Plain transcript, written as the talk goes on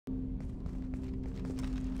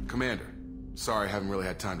Commander, sorry I haven't really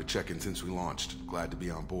had time to check in since we launched. Glad to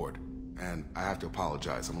be on board. And I have to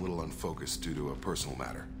apologize, I'm a little unfocused due to a personal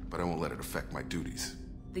matter, but I won't let it affect my duties.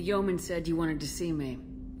 The yeoman said you wanted to see me.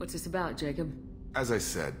 What's this about, Jacob? As I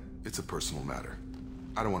said, it's a personal matter.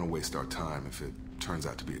 I don't want to waste our time if it turns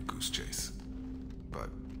out to be a goose chase. But...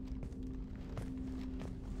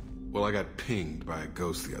 well, I got pinged by a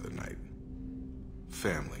ghost the other night.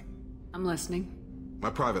 Family. I'm listening. My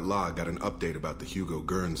private log got an update about the Hugo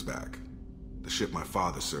Gernsback, the ship my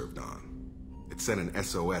father served on. It sent an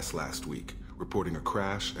SOS last week, reporting a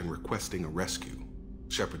crash and requesting a rescue.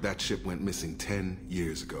 Shepard, that ship went missing 10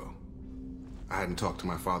 years ago. I hadn't talked to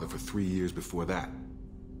my father for 3 years before that.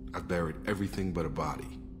 I've buried everything but a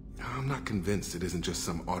body. I'm not convinced it isn't just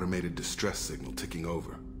some automated distress signal ticking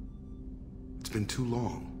over. It's been too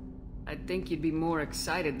long. I'd think you'd be more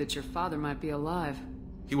excited that your father might be alive.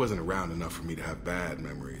 He wasn't around enough for me to have bad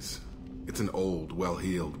memories. It's an old,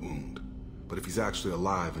 well-healed wound. But if he's actually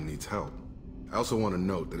alive and needs help... I also want to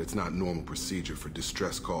note that it's not normal procedure for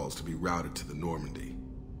distress calls to be routed to the Normandy.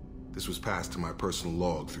 This was passed to my personal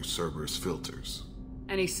log through Cerberus filters.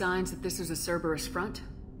 Any signs that this is a Cerberus front?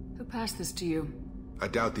 Who passed this to you? I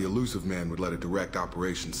doubt the elusive man would let a direct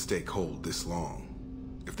operation stake hold this long.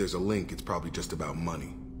 If there's a link, it's probably just about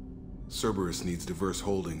money. Cerberus needs diverse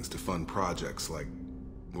holdings to fund projects like,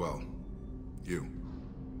 well, you.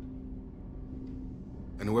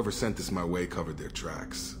 And whoever sent this my way covered their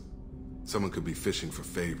tracks. Someone could be fishing for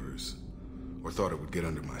favors, or thought it would get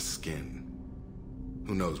under my skin.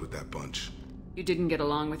 Who knows with that bunch? You didn't get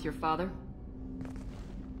along with your father?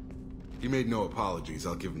 He made no apologies,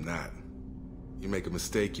 I'll give him that. You make a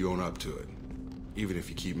mistake, you own up to it. Even if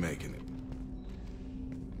you keep making it.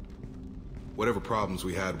 Whatever problems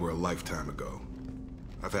we had were a lifetime ago.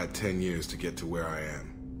 I've had 10 years to get to where I am.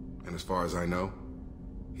 And as far as I know,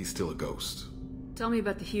 he's still a ghost. Tell me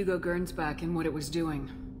about the Hugo Gernsback and what it was doing.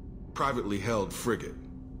 Privately held frigate.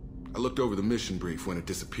 I looked over the mission brief when it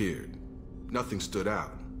disappeared. Nothing stood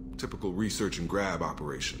out. Typical research and grab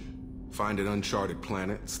operation. Find an uncharted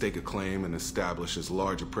planet, stake a claim, and establish as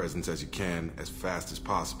large a presence as you can as fast as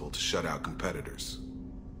possible to shut out competitors.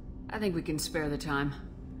 I think we can spare the time.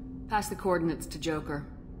 Pass the coordinates to Joker.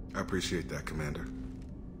 I appreciate that, Commander.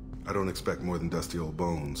 I don't expect more than dusty old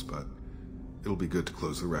bones, but it'll be good to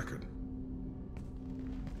close the record.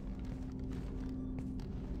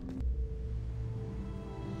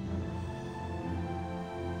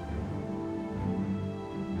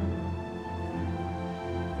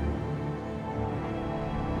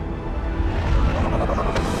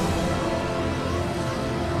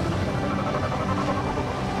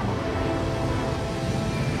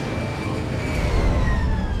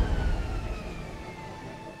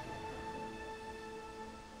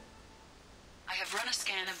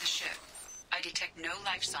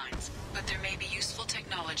 Signs, but there may be useful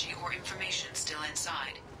technology or information still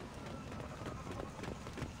inside.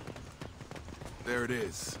 There it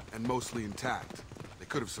is, and mostly intact. They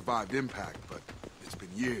could have survived impact, but it's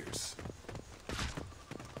been years.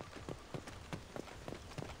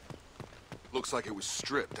 Looks like it was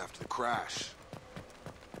stripped after the crash.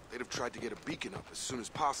 They'd have tried to get a beacon up as soon as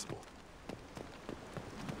possible.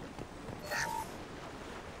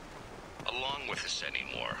 Along with us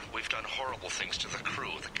anymore. We've done horrible things to the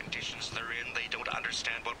crew. The conditions they're in, they don't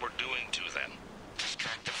understand what we're doing to them.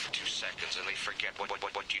 Distract them for 2 seconds and they forget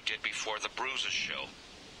what you did before the bruises show.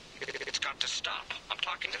 It's got to stop. I'm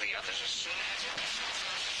talking to the others as soon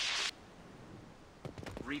as...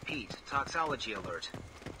 Repeat, toxology alert.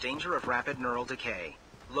 Danger of rapid neural decay.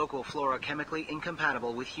 Local flora chemically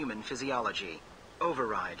incompatible with human physiology.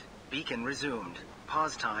 Override. Beacon resumed.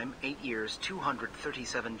 Pause time, 8 years,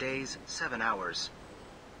 237 days, 7 hours.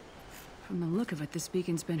 From the look of it, this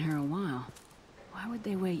beacon's been here a while. Why would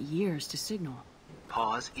they wait years to signal?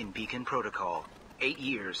 Pause in beacon protocol. 8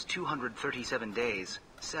 years, 237 days,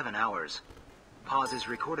 7 hours. Pause is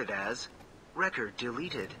recorded as... record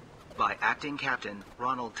deleted by Acting Captain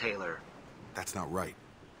Ronald Taylor. That's not right.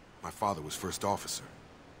 My father was first officer.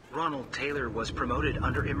 Ronald Taylor was promoted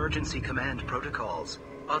under emergency command protocols.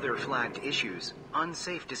 Other flagged issues: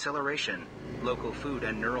 unsafe deceleration, local food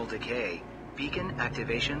and neural decay, beacon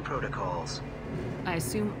activation protocols. I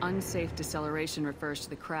assume unsafe deceleration refers to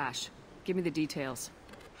the crash. Give me the details.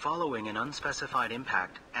 Following an unspecified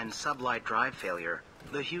impact and sublight drive failure,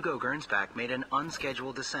 the Hugo Gernsback made an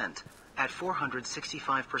unscheduled descent at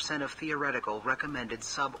 465% of theoretical recommended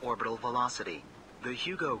suborbital velocity. The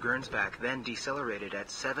Hugo Gernsback then decelerated at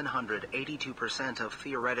 782% of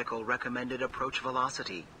theoretical recommended approach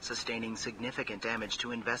velocity, sustaining significant damage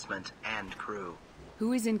to investment and crew.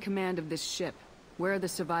 Who is in command of this ship? Where are the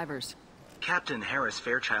survivors? Captain Harris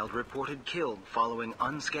Fairchild reported killed following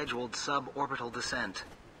unscheduled suborbital descent.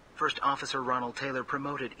 First Officer Ronald Taylor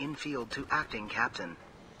promoted in-field to acting captain.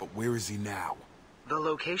 But where is he now? The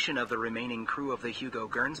location of the remaining crew of the Hugo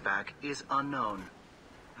Gernsback is unknown.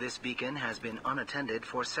 This beacon has been unattended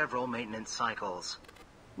for several maintenance cycles.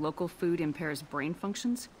 Local food impairs brain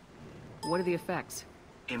functions? What are the effects?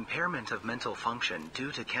 Impairment of mental function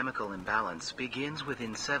due to chemical imbalance begins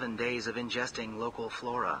within 7 days of ingesting local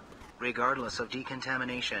flora, regardless of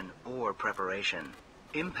decontamination or preparation.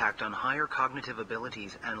 Impact on higher cognitive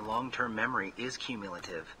abilities and long-term memory is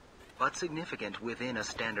cumulative, but significant within a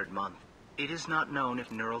standard month. It is not known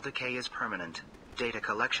if neural decay is permanent. Data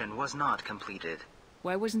collection was not completed.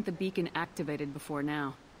 Why wasn't the beacon activated before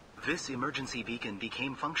now? This emergency beacon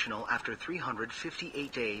became functional after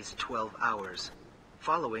 358 days, 12 hours,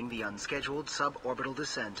 following the unscheduled suborbital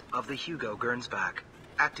descent of the Hugo Gernsback.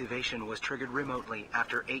 Activation was triggered remotely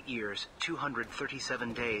after 8 years,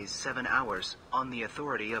 237 days, 7 hours, on the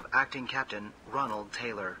authority of Acting Captain Ronald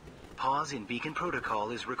Taylor. Pause in beacon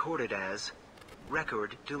protocol is recorded as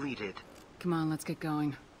record deleted. Come on, let's get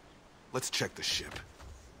going. Let's check the ship.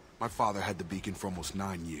 My father had the beacon for almost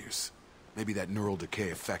 9 years. Maybe that neural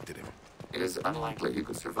decay affected him. It is unlikely he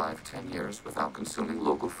could survive 10 years without consuming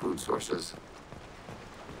local food sources.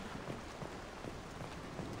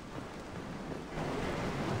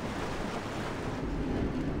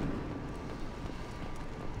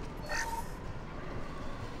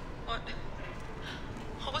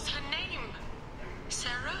 What was her name?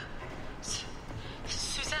 Sarah?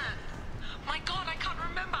 Suzanne? My God, I can't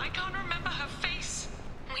remember her face.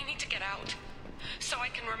 We need to get out, so I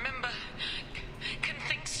can remember, can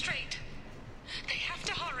think straight. They have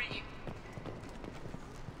to hurry.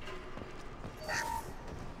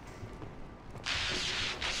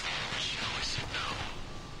 She always said no.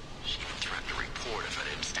 She even threatened to report if I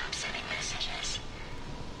didn't stop sending messages.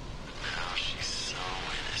 Now she's so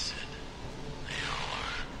innocent. They all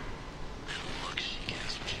are. And look she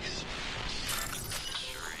gives when she smiles.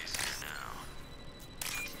 Sure easier now.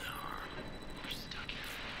 It's no harm. We're stuck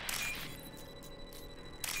here.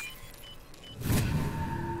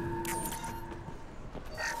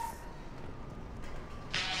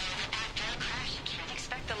 After a crash, you can't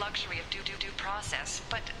expect the luxury of due process,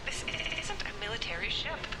 but this isn't a military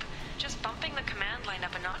ship. Just bumping the command line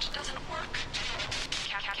up a notch doesn't work.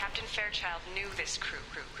 Captain Fairchild knew this crew.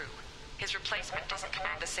 His replacement doesn't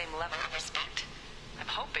command the same level of respect. I'm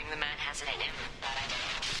hoping the man has it in him.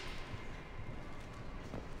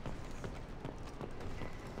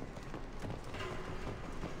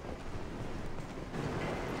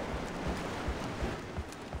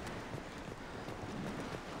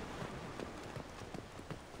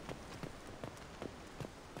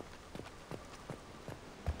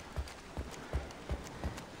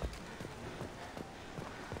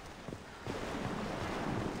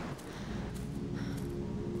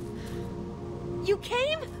 You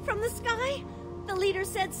came? From the sky? The leader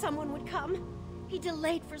said someone would come. He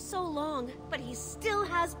delayed for so long, but he still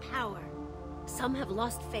has power. Some have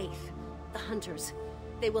lost faith. The hunters.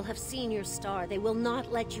 They will have seen your star. They will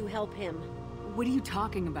not let you help him. What are you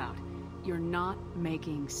talking about? You're not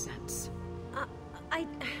making sense. I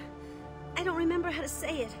don't remember how to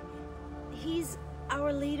say it. He's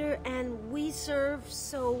our leader and we serve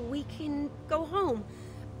so we can go home.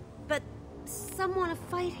 But some want to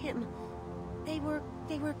fight him. They were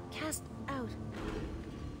cast out.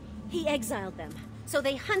 He exiled them, so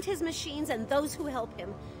they hunt his machines and those who help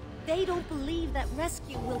him. They don't believe that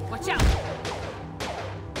rescue will come. Watch out!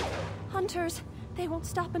 Hunters, they won't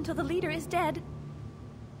stop until the leader is dead.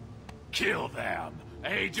 Kill them!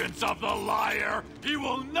 Agents of the liar! He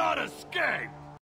will not escape!